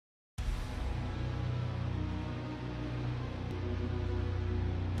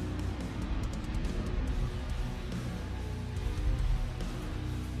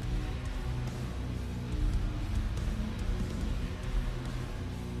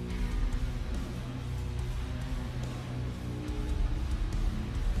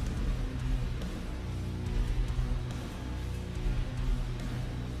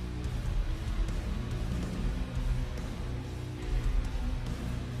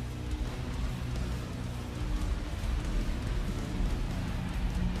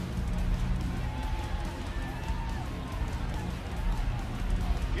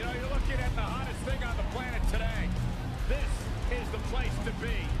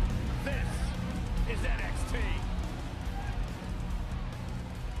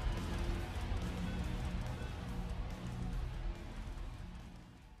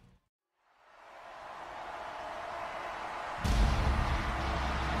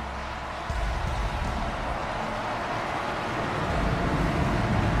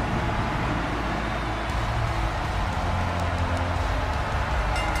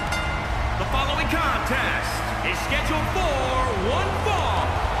scheduled for one fall.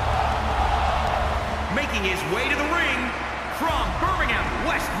 Making his way to the ring from Birmingham,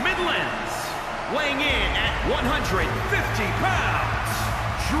 West Midlands, weighing in at 150 pounds,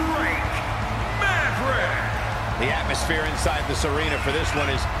 Drake Maverick. The atmosphere inside this arena for this one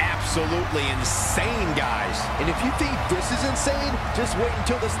is absolutely insane, guys. And if you think this is insane, just wait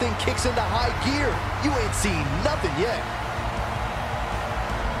until this thing kicks into high gear. You ain't seen nothing yet.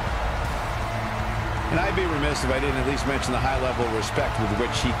 And I'd be remiss if I didn't at least mention the high level of respect with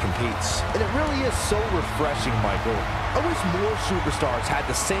which he competes. And it really is so refreshing, Michael. I wish more superstars had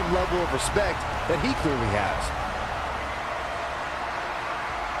the same level of respect that he clearly has.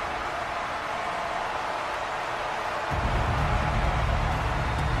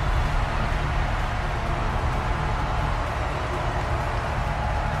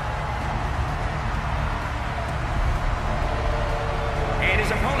 And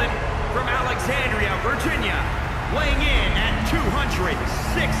his opponent from Alexandria, Virginia, weighing in at 265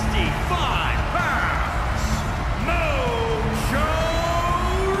 pounds, Mojo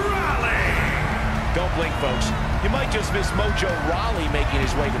Rawley. Don't blink, folks. You might just miss Mojo Rawley making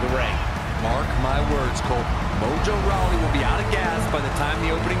his way to the ring. Mark my words, Cole. Mojo Rawley will be out of gas by the time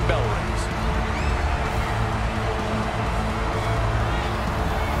the opening bell rings.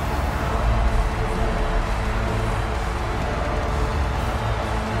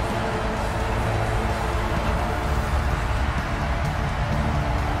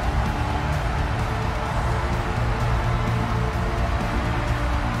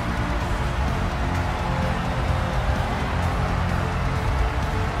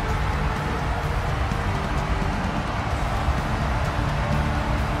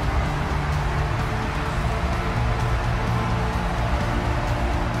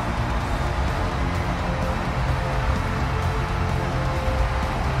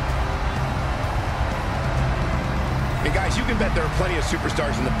 Guys, you can bet there are plenty of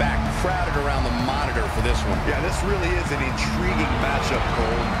superstars in the back crowded around the monitor for this one. Yeah, this really is an intriguing matchup,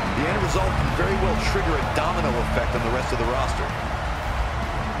 Cole. The end result can very well trigger a domino effect on the rest of the roster.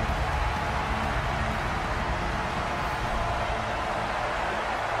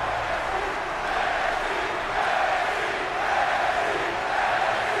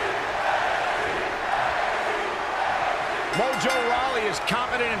 Mojo Rawley is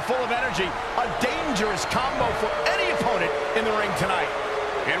confident and full of energy. A dangerous combo for any opponent in the ring tonight.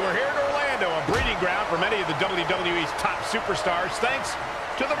 And we're here in Orlando, a breeding ground for many of the WWE's top superstars, thanks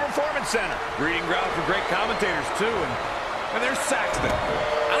to the Performance Center. Breeding ground for great commentators, too. And there's Saxton.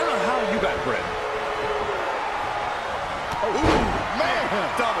 I don't know how you got bred. Oh, ooh, man!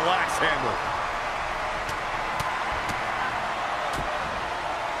 Double axe handle.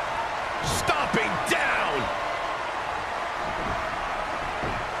 Stomping down.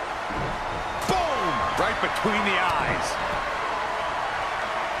 Boom! Right between the eyes.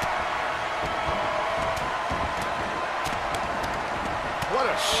 What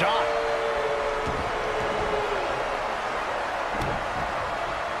a shot.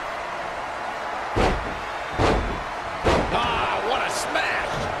 Ah, what a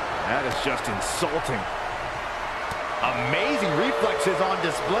smash. That is just insulting. Amazing reflexes on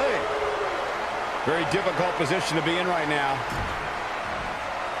display. Very difficult position to be in right now.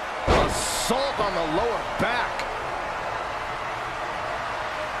 Assault on the lower back.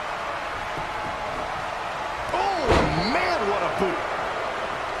 Oh, man, what a boot.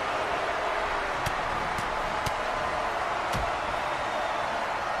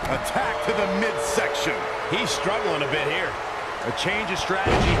 Attack to the midsection. He's struggling a bit here. A change of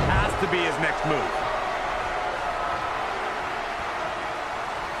strategy has to be his next move.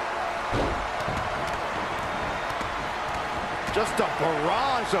 Just a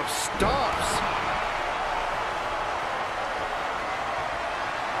barrage of stomps.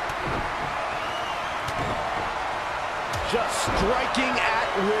 Just striking at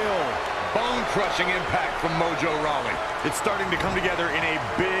will. Bone-crushing impact from Mojo Rawley. It's starting to come together in a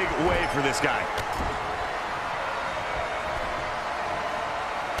big way for this guy.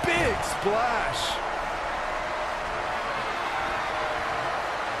 Big splash.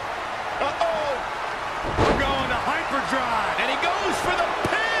 Uh-oh. We're going to hyperdrive. And he goes for the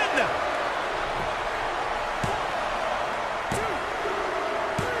pin!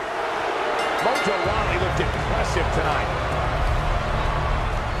 Mojo Rawley looked impressive tonight.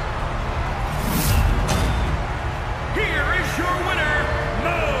 Here is your winner,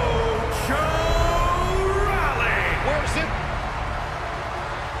 Mojo Rawley. Where's it?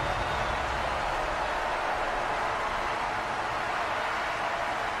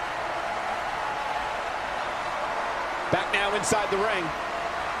 Back now inside the ring.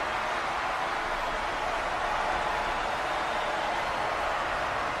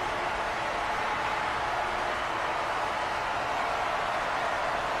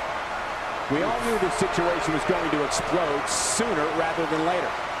 We all knew this situation was going to explode sooner rather than later.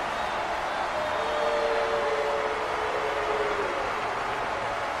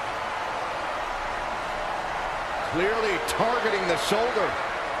 Clearly targeting the shoulder.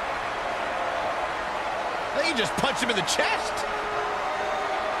 I think he just punched him in the chest.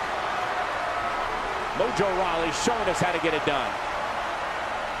 Mojo Rawley showing us how to get it done.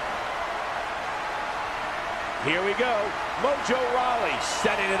 Here we go. Mojo Rawley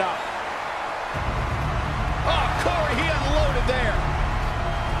setting it up. Oh, Corey, he unloaded there.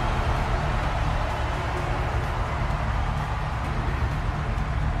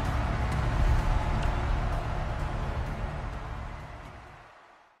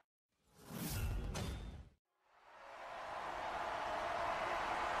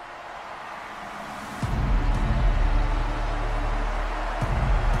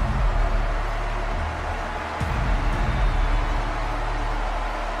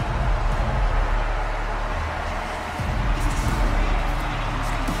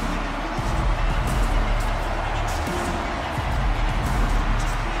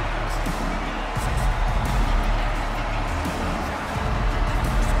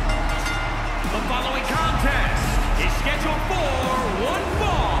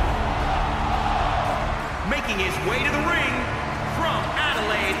 Making his way to the ring from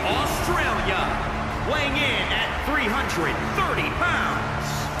Adelaide, Australia, weighing in at 330 pounds,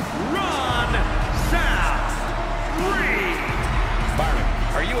 Ron South Reed. Byron,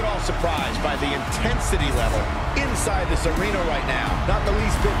 are you at all surprised by the intensity level inside this arena right now? Not the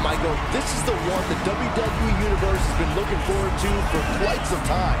least bit, Michael. This is the one the WWE Universe has been looking forward to for quite some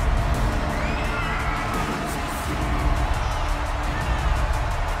time.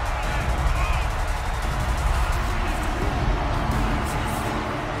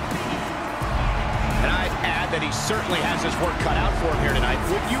 That he certainly has his work cut out for him here tonight.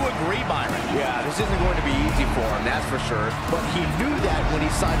 Would you agree, Byron? Yeah, this isn't going to be easy for him, that's for sure. But he knew that when he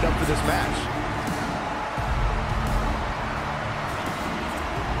signed up for this match.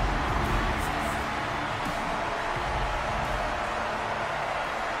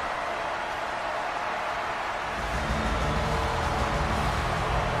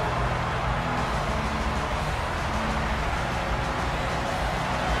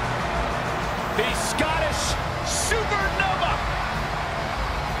 The Scottish Supernova.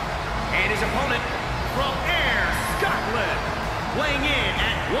 And his opponent from Ayr, Scotland, weighing in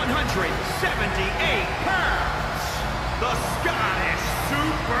at 178 pounds, the Scottish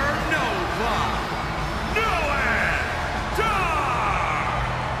Supernova, Noam Dar.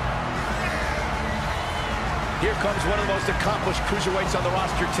 Here comes one of the most accomplished cruiserweights on the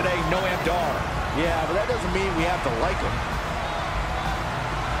roster today, Noam Dar. Yeah, but that doesn't mean we have to like him.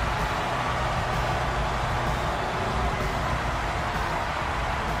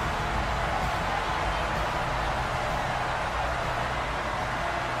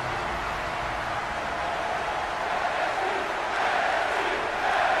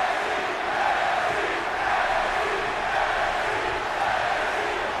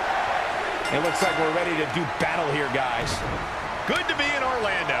 It looks like we're ready to do battle here, guys. Good to be in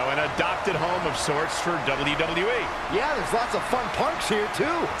Orlando, an adopted home of sorts for WWE. Yeah, there's lots of fun punks here,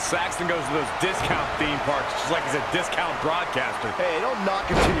 too. Saxton goes to those discount theme parks just like he's a discount broadcaster. Hey, don't knock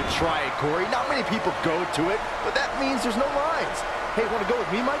it till you try it, Corey. Not many people go to it, but that means there's no lines. Hey, want to go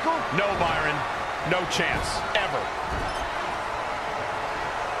with me, Michael? No, Byron. No chance. Ever.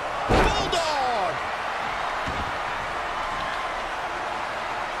 Bulldog!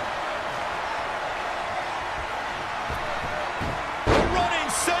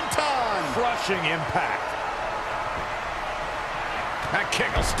 Crushing impact. That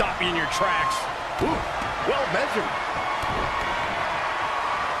kick will stop you in your tracks. Ooh, well measured.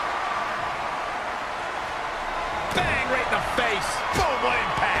 Bang, right in the face. Boom, what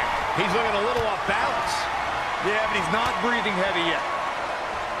impact. He's looking a little off balance. Yeah, but he's not breathing heavy yet.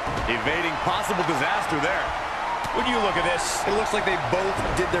 Evading possible disaster there. When you look at this, It looks like they both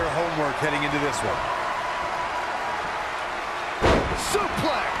did their homework heading into this one.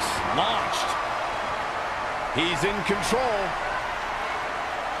 Suplex! launched. He's in control.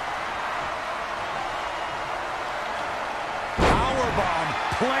 Powerbomb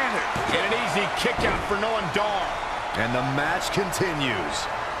planted. And an easy kick out for Noam Dar. And the match continues.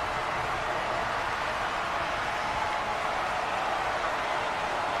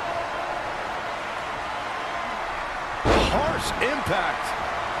 Harsh impact.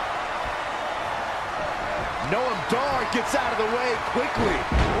 Noam Dar gets out of the way quickly.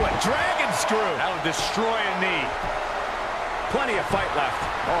 Ooh, a dragon screw. That'll destroy a knee. Plenty of fight left.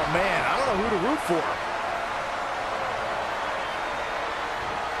 Oh, man, I don't know who to root for.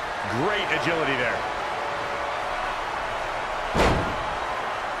 great agility there.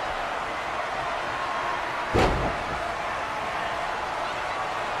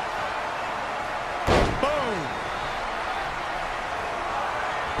 Boom!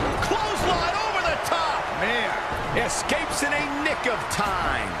 Clothesline over the top! Man, escapes in a nick of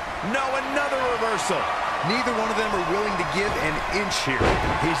time. No, another reversal. Neither one of them are willing to give an inch here.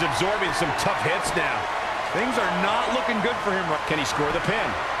 He's absorbing some tough hits now. Things are not looking good for him. Can he score the pin?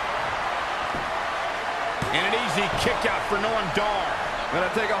 And an easy kick out for Noam Dar.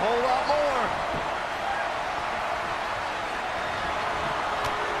 Gonna take a whole lot more.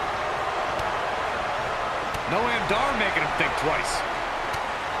 Noam Dar making him think twice.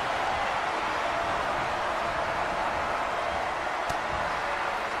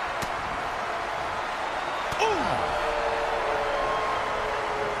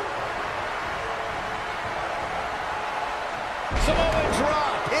 Samoa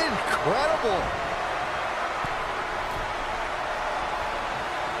drop. Incredible.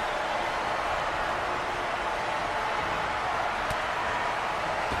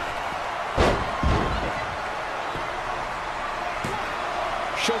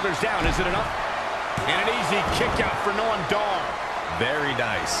 Shoulders down, is it enough? And an easy kick out for Noam Dar. Very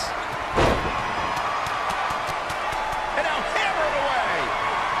nice. And now hammer it away.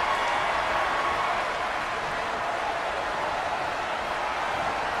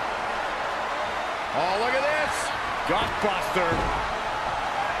 Oh, look at this. Gutbuster.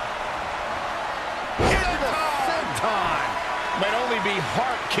 Time. Might only be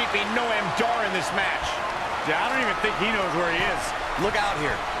Hart keeping Noam Dar in this match. Yeah, I don't even think he knows where he is. Look out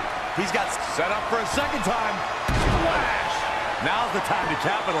here. He's got Set up for a second time. Splash. Now's the time to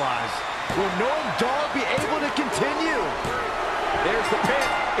capitalize. Will Noam Dar be able to continue? There's the pin.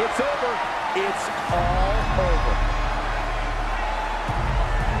 It's over. It's all over.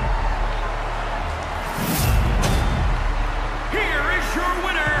 Here is your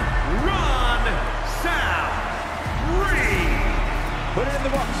winner, Ron South Reed. Put it in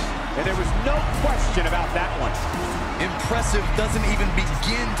the books. And there was no question about that one. impressive doesn't even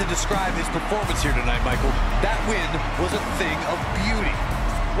begin to describe his performance here tonight, Michael. That win was a thing of beauty.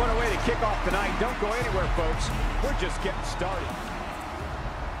 What a way to kick off tonight. Don't go anywhere, folks. We're just getting started.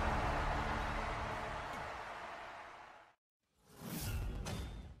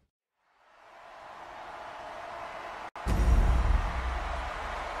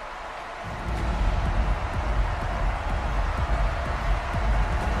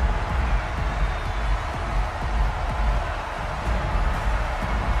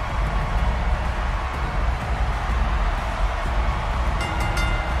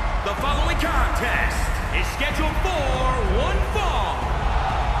 The following contest is scheduled for one fall.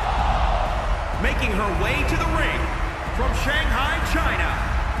 Making her way to the ring from Shanghai, China,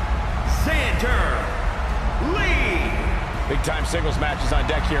 Xander Lee. Big-time singles matches on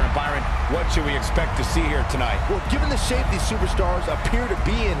deck here. And Byron, what should we expect to see here tonight? Well, given the shape these superstars appear to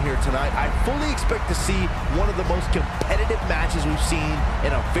be in here tonight, I fully expect to see one of the most competitive matches we've seen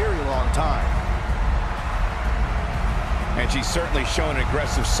in a very long time. And she's certainly shown an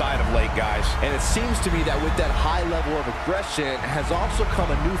aggressive side of late, guys. And it seems to me that with that high level of aggression has also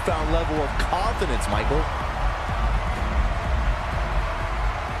come a newfound level of confidence, Michael.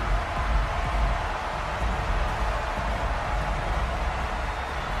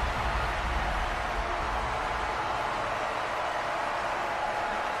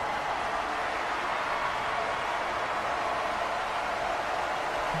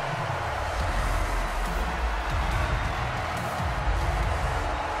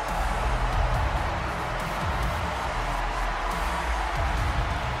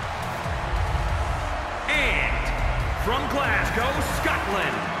 From Glasgow,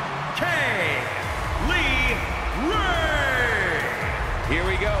 Scotland, Kay Lee Ray. Here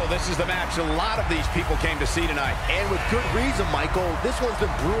we go. This is the match a lot of these people came to see tonight. And with good reason, Michael. This one's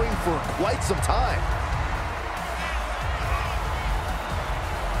been brewing for quite some time.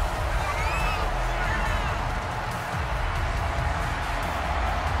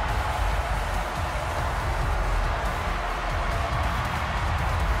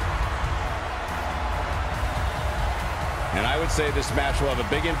 And I would say this match will have a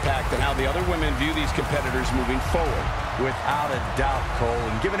big impact on how the other women view these competitors moving forward. Without a doubt, Cole.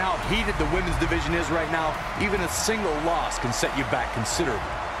 And given how heated the women's division is right now, even a single loss can set you back considerably.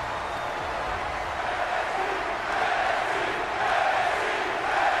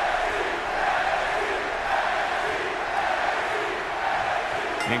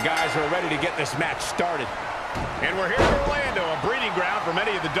 And guys are ready to get this match started. And we're here in Orlando, a breeding ground for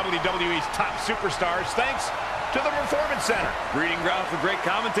many of the WWE's top superstars, thanks to the Performance Center. Breeding ground for great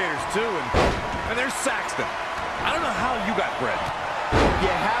commentators, too. And there's Saxton. I don't know how you got bred.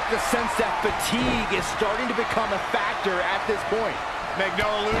 You have to sense that fatigue is starting to become a factor at this point. Make no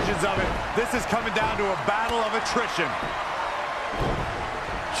illusions of it. This is coming down to a battle of attrition.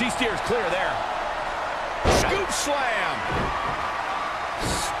 She steers clear there. Scoop slam.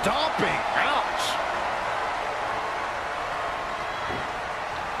 Stomping. Ouch.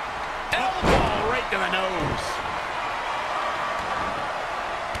 Elbow right to the nose.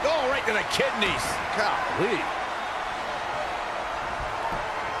 Oh, right to the kidneys. Golly.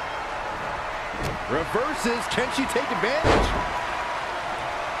 Reverses. Can she take advantage?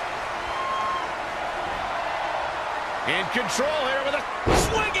 In control here with a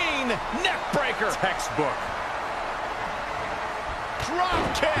swinging neck breaker. Textbook.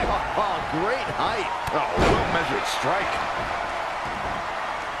 Drop kick. Oh, great height. Oh, well-measured strike.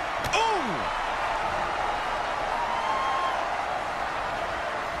 Ooh!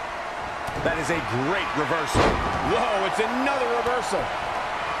 That is a great reversal. Whoa, it's another reversal.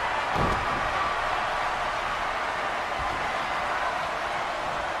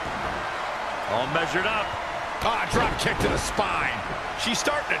 All measured up. Ah, drop kick to the spine. She's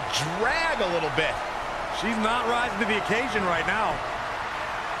starting to drag a little bit. She's not rising to the occasion right now.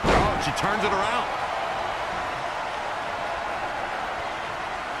 Oh, she turns it around.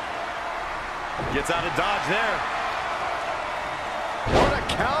 Gets out of dodge there. What a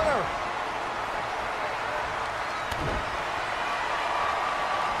counter.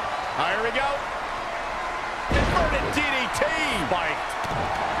 Here we go. Inverted DDT. Spiked.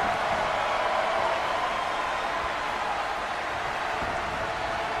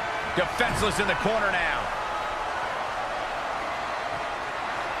 Defenseless in the corner now.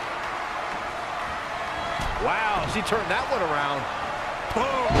 Wow, she turned that one around.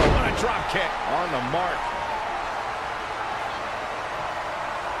 Boom! What a drop kick. On the mark.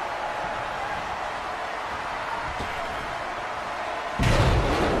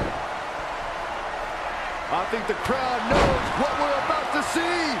 I think the crowd knows what we're about to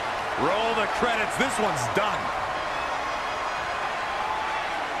see. Roll the credits. This one's done.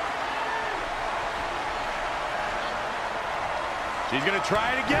 She's going to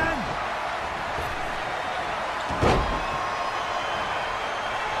try it again.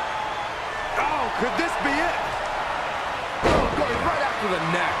 Oh, could this be it? Oh, going right after the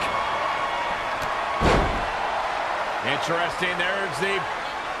neck. Interesting. There's the...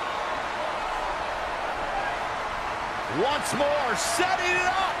 Once more, setting it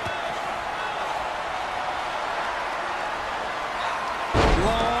up.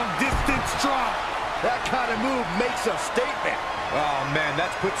 Long distance drop. That kind of move makes a statement. Oh, man,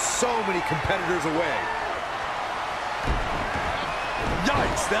 that's put so many competitors away.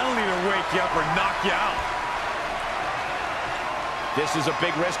 Yikes, that'll either wake you up or knock you out. This is a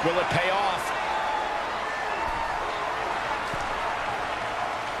big risk. Will it pay off?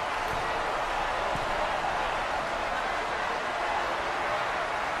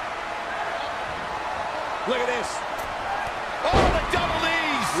 Look at this. Oh, the double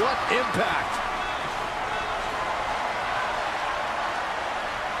knees. What impact.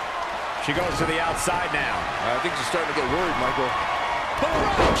 She goes to the outside now. I think she's starting to get worried, Michael.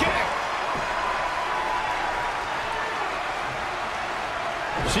 Drop kick.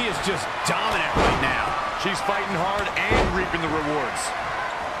 She is just dominant right now. She's fighting hard and reaping the rewards.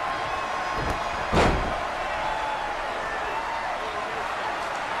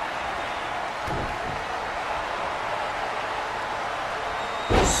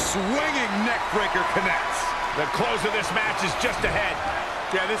 Swinging neck breaker connects. The close of this match is just ahead.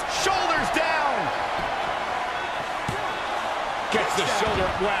 Yeah, this shoulders down. Gets the shoulder.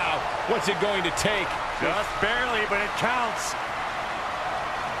 Wow, what's it going to take? Just barely, but it counts.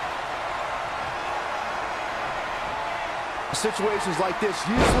 Situations like this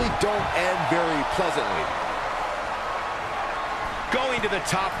usually don't end very pleasantly. Going to the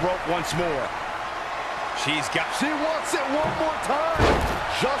top rope once more. She wants it one more time,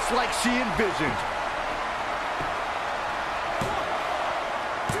 just like she envisioned.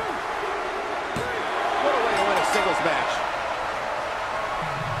 What a way to win a singles match.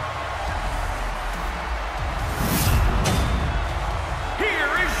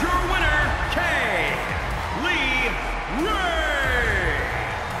 Here is your winner, Lee Ray.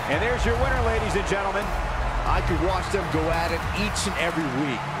 And there's your winner, ladies and gentlemen. I could watch them go at it each and every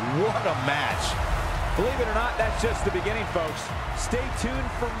week. What a match. Believe it or not, that's just the beginning, folks. Stay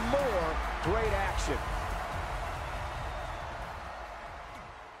tuned for more great action.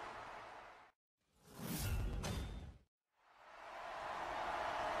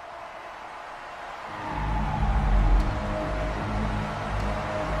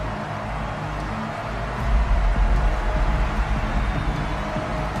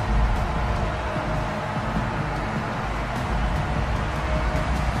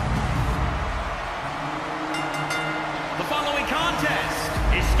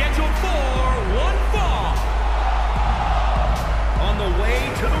 scheduled for one fall. On the way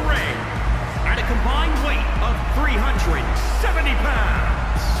to the ring, at a combined weight of 370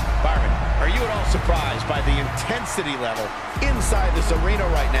 pounds. Byron, are you at all surprised by the intensity level inside this arena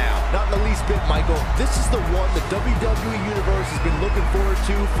right now? Not in the least bit, Michael. This is the one the WWE Universe has been looking forward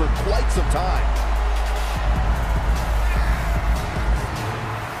to for quite some time.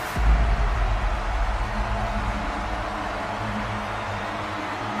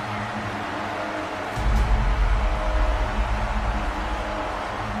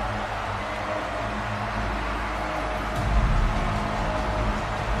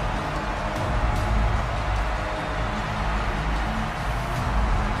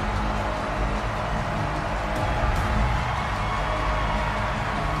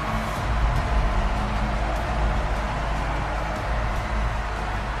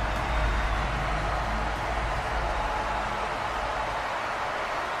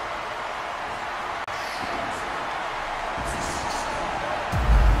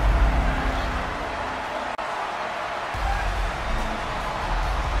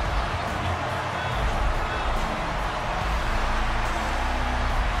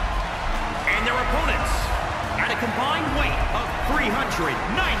 Combined weight of 397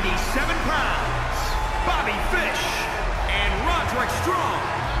 pounds, Bobby Fish and Roderick Strong,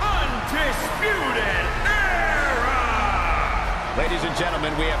 Undisputed Era! Ladies and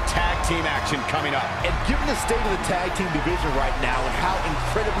gentlemen, we have tag team action coming up. And given the state of the tag team division right now and how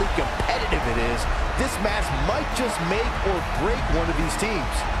incredibly competitive it is, this match might just make or break one of these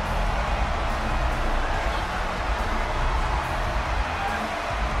teams.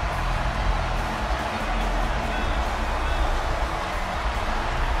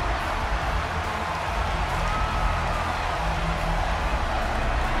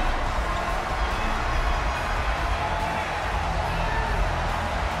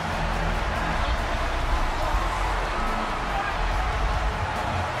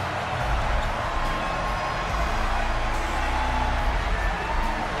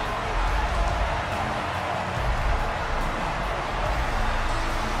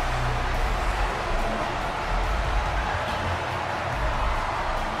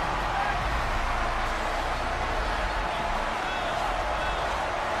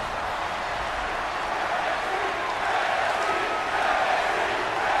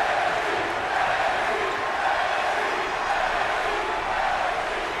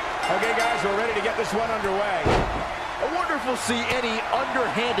 Okay, guys, we're ready to get this one underway. I wonder if we'll see any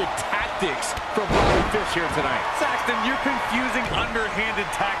underhanded tactics from Bobby Fish here tonight. Saxton, you're confusing underhanded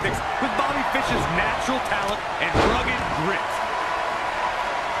tactics with Bobby Fish's natural talent and rugged grit.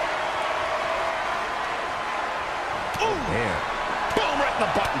 Ooh! Man. Boom, right in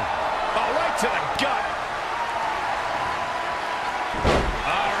the button. Oh, right to the gut.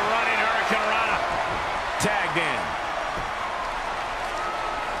 A running Hurricane Rana. Tagged in.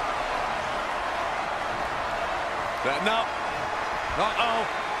 No. Uh-oh.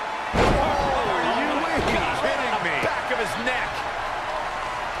 Are you kidding me? Back of his neck.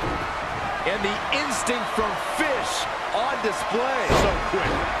 And the instinct from Fish on display. So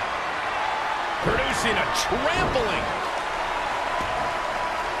quick. Producing a trampling.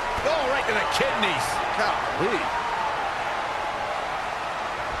 Oh, right to the kidneys. Golly.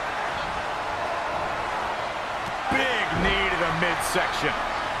 Big knee to the midsection.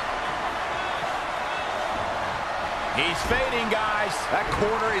 He's fading, guys. That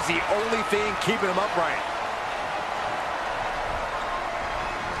corner is the only thing keeping him upright.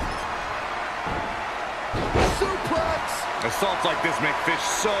 Suplex! Assaults like this make Fish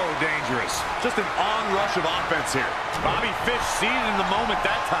so dangerous. Just an onrush of offense here. Bobby Fish seized in the moment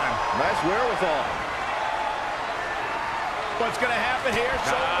that time. Nice wherewithal. What's going to happen here?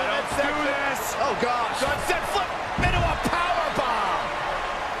 Don't do this. Oh, gosh. Sunset flip into a power bomb.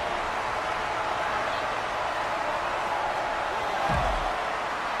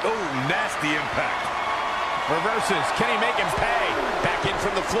 Oh, nasty impact. Reverses. Can he make him pay? Back in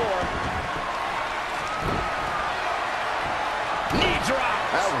from the floor. Knee drop.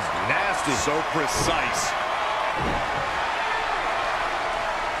 That was nasty. So precise.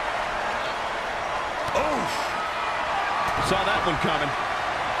 Oh. Saw that one coming.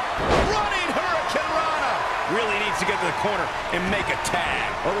 Running Hurricane Rana. Really needs to get to the corner and make a tag.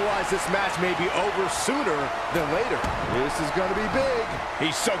 Otherwise, this match may be over sooner than later. This is going to be big.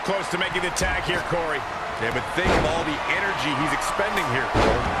 He's so close to making the tag here, Corey. Yeah, but think of all the energy he's expending here,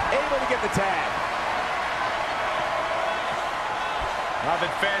 Cole. Able to get the tag.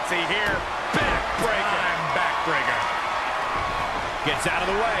 Nothing fancy here. Backbreaker. Backbreaker. Gets out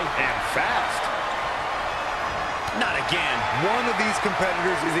of the way. And fast. Not again. One of these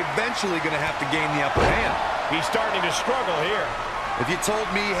competitors is eventually going to have to gain the upper hand. He's starting to struggle here. If you told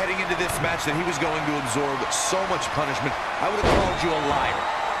me heading into this match that he was going to absorb so much punishment, I would have called you a liar.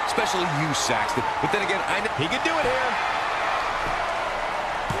 Especially you, Saxton. But then again, I know He can do it here.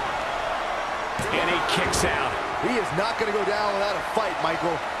 And he kicks out. He is not going to go down without a fight,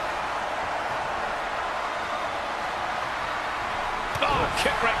 Michael. Oh,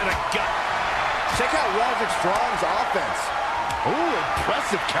 kick right to the gut. Check out Roderick Strong's offense. Ooh,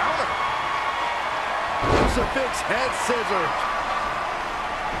 impressive counter. Crucifix head scissors.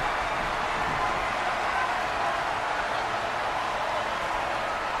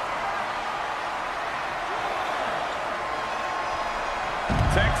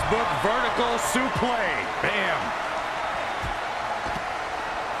 Textbook vertical suplex. Bam.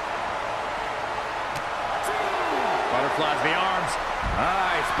 Butterflies the arms.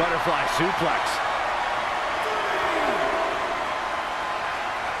 Nice butterfly suplex.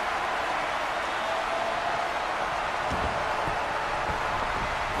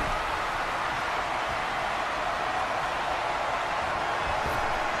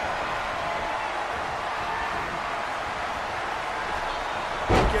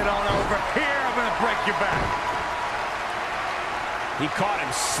 Get on over here. I'm going to break your back. He caught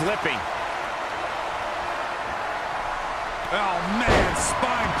him slipping. Oh, man,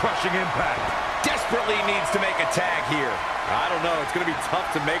 spine-crushing impact. Desperately needs to make a tag here. I don't know. It's going to be tough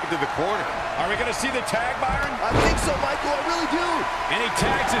to make it to the corner. Are we going to see the tag, Byron? I think so, Michael. I really do. And he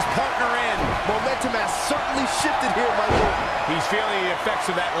tags his partner in. Momentum has certainly shifted here, Michael. He's feeling the effects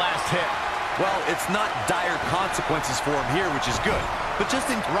of that last hit. Well, it's not dire consequences for him here, which is good. But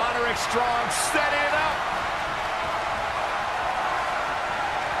just in Roderick Strong setting it up.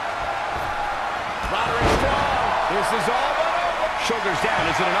 Roderick Strong. This is all but over. Shoulders down.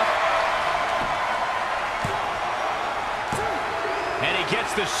 Is it enough? And he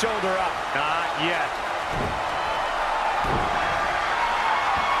gets the shoulder up. Not yet.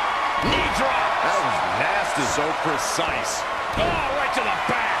 Knee drop. that was nasty. So precise. Oh, right to the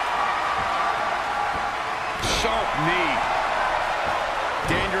back. Sharp knee.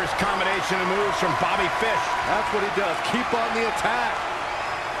 Dangerous combination of moves from Bobby Fish. That's what he does. Keep on the attack.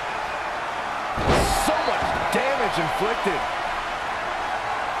 So much damage inflicted.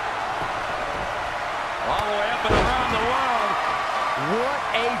 All the way up and around the world. What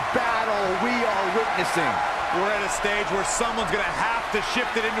a battle we are witnessing. We're at a stage where someone's going to have to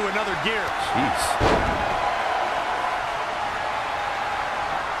shift it into another gear. Jeez.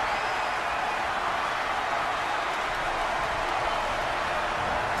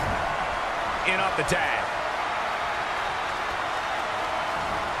 In off the tag.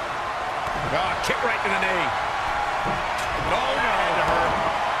 Oh, kick right to the knee. Oh, no. To hurt.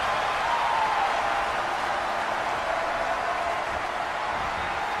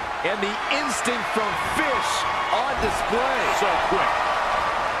 And the instinct from Fish on display. So quick.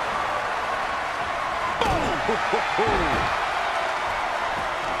 Boom!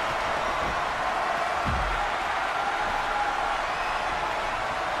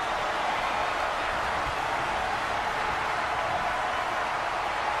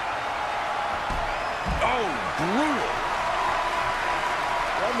 Oh, brutal.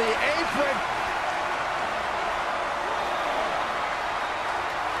 From the apron.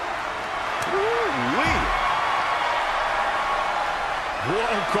 Woo-wee.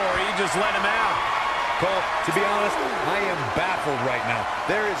 Whoa, Corey, you just let him out. Cole, to be honest, I am baffled right now.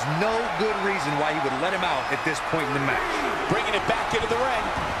 There is no good reason why he would let him out at this point in the match. Bringing it back into the ring.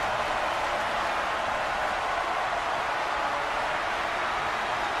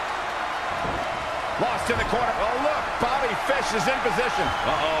 Lost in the corner. Oh, look, Bobby Fish is in position.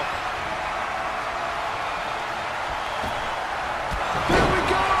 Uh-oh. Here we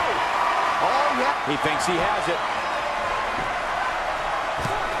go! All right. He thinks he has it.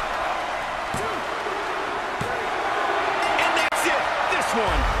 And that's it. This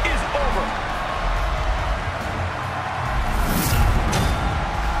one is over.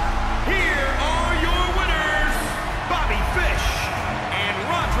 Here are your winners, Bobby Fish and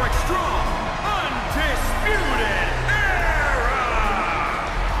Roderick Strong. Undisputed Era!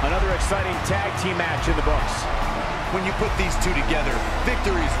 Another exciting tag team match in the books. When you put these two together,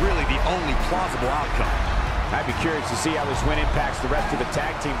 victory is really the only plausible outcome. I'd be curious to see how this win impacts the rest of the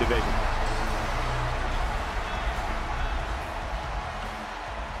tag team division.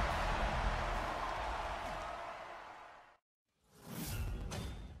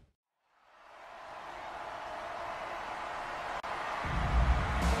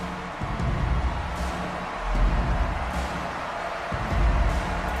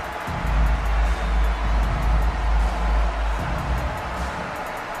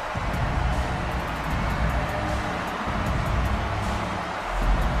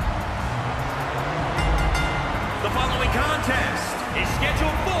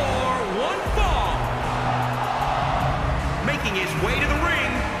 making his way to the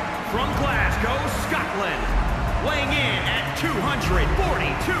ring from Glasgow, Scotland, weighing in at 242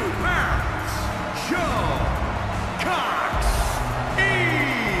 pounds, Joe Cox-E.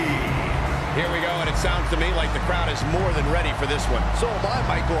 Here we go, and it sounds to me like the crowd is more than ready for this one. So am I,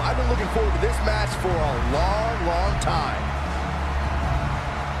 Michael. I've been looking forward to this match for a long, long time.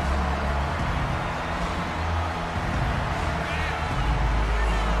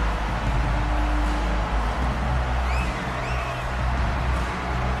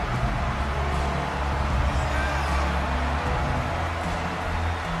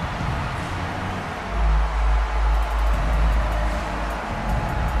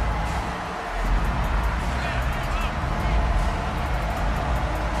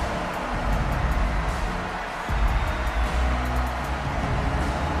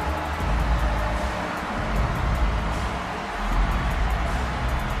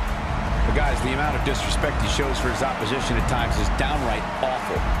 Guys, the amount of disrespect he shows for his opposition at times is downright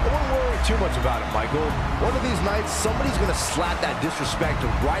awful. I wouldn't worry too much about it, Michael. One of these nights, somebody's going to slap that disrespect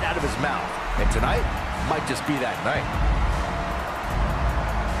right out of his mouth. And tonight might just be that night.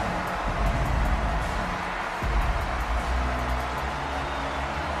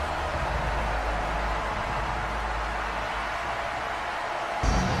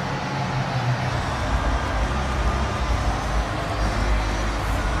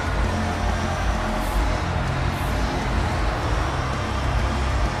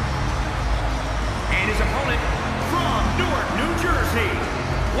 His opponent from Newark, New Jersey,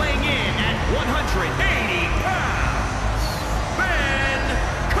 weighing in at 180 pounds, Ben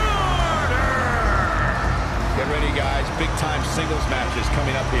Carter. Get ready, guys. Big-time singles matches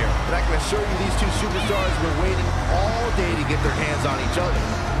coming up here. And I can assure you these two superstars have been waiting all day to get their hands on each other.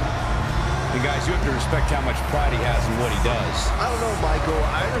 And guys, you have to respect how much pride he has in what he does. I don't know, Michael.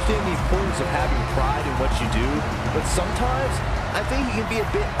 I understand the importance of having pride in what you do, but sometimes I think he can be a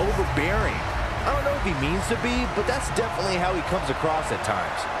bit overbearing. I don't know if he means to be, but that's definitely how he comes across at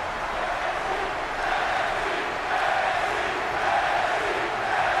times.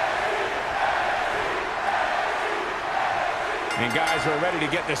 And guys are ready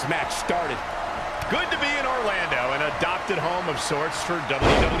to get this match started. Good to be in Orlando, an adopted home of sorts for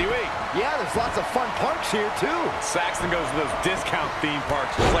WWE. Yeah, there's lots of fun parks here, too. Saxton goes to those discount theme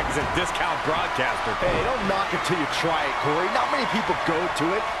parks just like he's a discount broadcaster. Hey, don't knock it till you try it, Corey. Not many people go to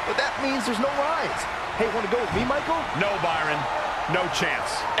it, but that means there's no rides. Hey, want to go with me, Michael? No, Byron. No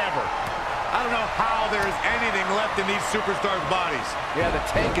chance. Ever. I don't know how there is anything left in these superstars' bodies. Yeah, the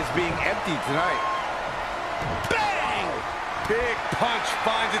tank is being emptied tonight. Bang! Big punch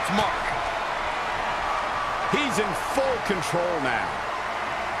finds its mark. He's in full control now.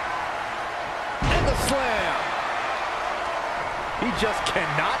 And the slam. He just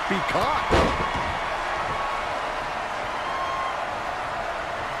cannot be caught.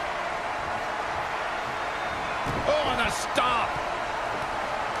 Oh, and a stomp.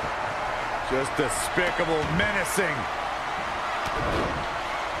 Just despicable, menacing.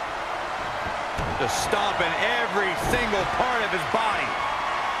 The stomp in every single part of his body.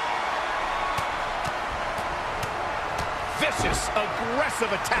 Vicious,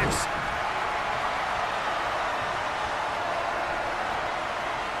 aggressive attacks.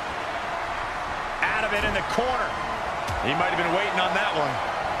 Out of it in the corner. He might have been waiting on that one.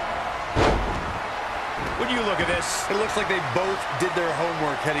 When you look at this, It looks like they both did their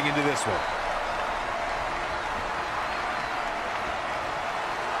homework heading into this one.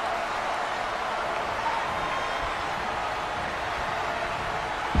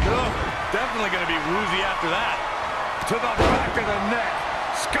 Oh, definitely going to be woozy after that. To the back of the neck.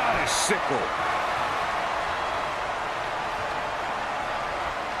 Scottish sickle.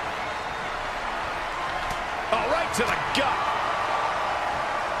 oh, right to the gut.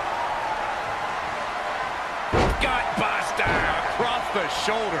 Gut buster. Across the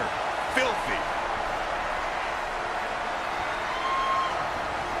shoulder. Filthy.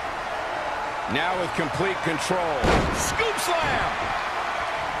 Now with complete control. Scoop slam.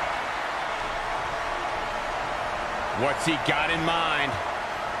 What's he got in mind?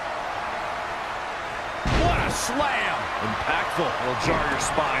 What a slam. Impactful. It'll jar your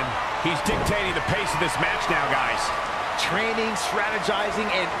spine. He's dictating the pace of this match now, guys. Training, strategizing,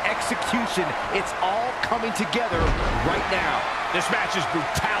 and execution. It's all coming together right now. This match's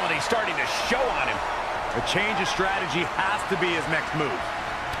brutality starting to show on him. A change of strategy has to be his next move.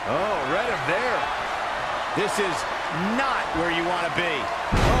 Oh, read him there. This is not where you want to be.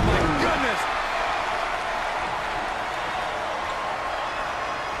 Oh, my goodness.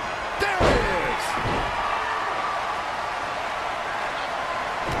 There it is.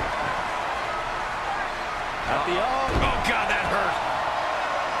 Oh, God, that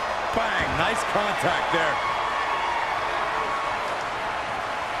Bang, nice contact there.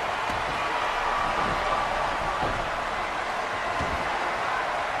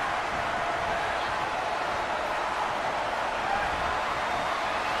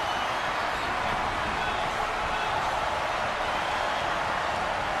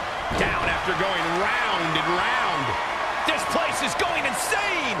 Down after going round and round. This place is going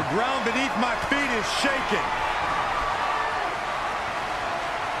insane. The ground beneath my feet is shaking.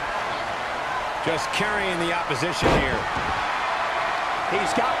 Just carrying the opposition here.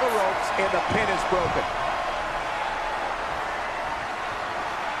 He's got the ropes, and the pin is broken.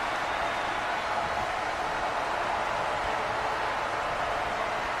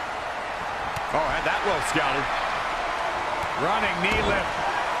 Oh, had that well scouted. Running knee lift.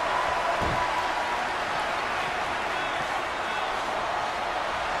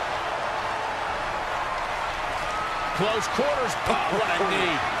 Close quarters. Oh, what a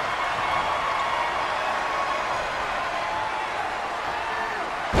knee.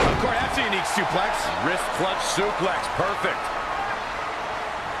 Of course, that's a unique suplex. Wrist clutch suplex. Perfect.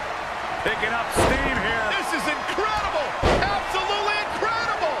 Picking up steam here. This is incredible. Absolutely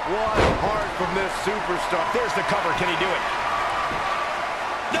incredible. What heart from this superstar. There's the cover. Can he do it?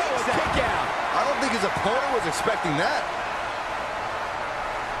 No, it's a kick out. I don't think his opponent was expecting that.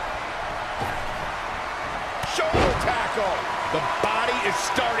 Shoulder tackle. The body is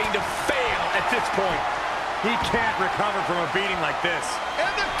starting to fail at this point. He can't recover from a beating like this. And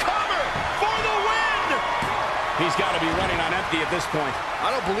the cover for the win. He's got to be running on empty at this point.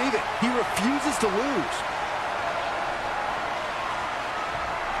 I don't believe it. He refuses to lose.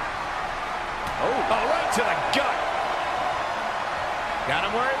 Oh, right to the gut. Got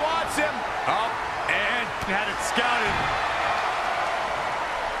him where he wants him. Up and had it scouted.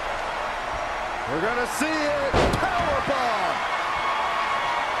 We're gonna see it. Powerbomb.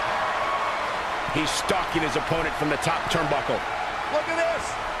 He's stalking his opponent from the top turnbuckle. Look at this.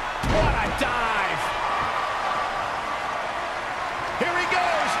 What a dive. Here he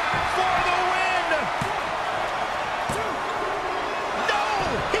goes for the win. No,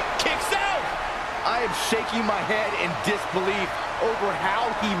 he kicks out. I am shaking my head in disbelief over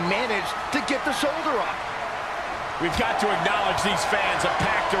how he managed to get the shoulder up. We've got to acknowledge these fans, a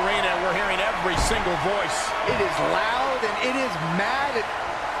packed arena. We're hearing every single voice. It is loud and it is mad.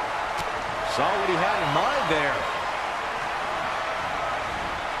 Saw what he had in mind there.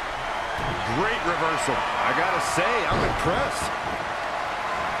 Great reversal. I gotta say, I'm impressed.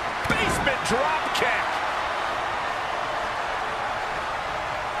 Basement drop kick.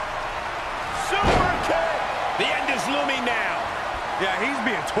 Super kick. The end is looming now. Yeah, he's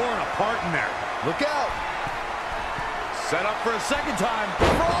being torn apart in there. Look out. Set up for a second time.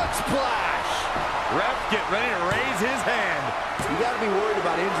 Frog splash. Ref, get ready to raise his hand. You got to be worried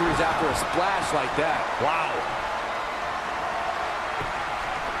about injuries after a splash like that. Wow.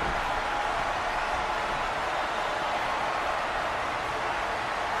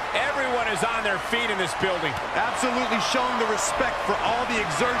 Everyone is on their feet in this building. Absolutely showing the respect for all the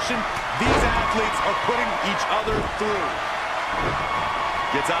exertion these athletes are putting each other through.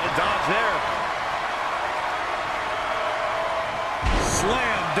 Gets out of dodge there.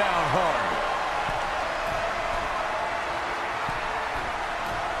 Slam down hard.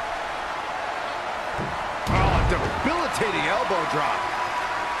 Oh, a debilitating elbow drop.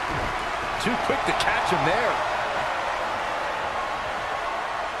 Too quick to catch him there.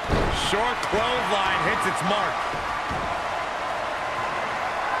 Short clothesline hits its mark.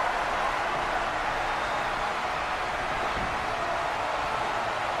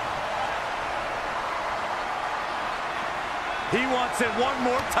 He wants it one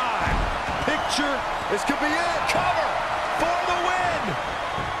more time. Picture, This could be it. Cover for the win.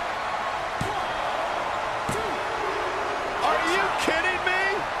 Are you kidding me?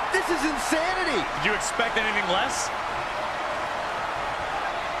 This is insanity. did you expect anything less?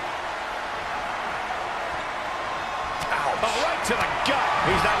 Ouch. Oh, right to the gut.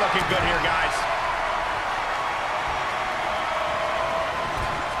 He's not looking good here, guys.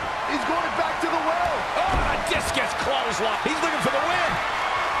 He's going back to the well. Oh, and a discus clothesline. He's looking for the win.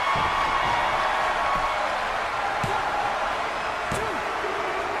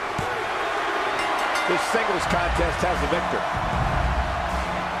 This singles contest has the victor.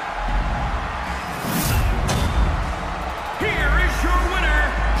 Here is your winner,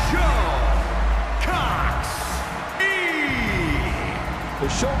 Joe Cox. The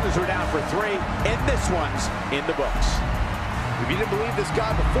shoulders are down for 3, and this one's in the books. If you didn't believe this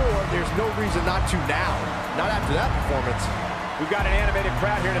guy before, there's no reason not to now. Not after that performance. We've got an animated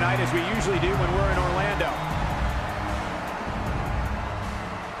crowd here tonight, as we usually do when we're in Orlando.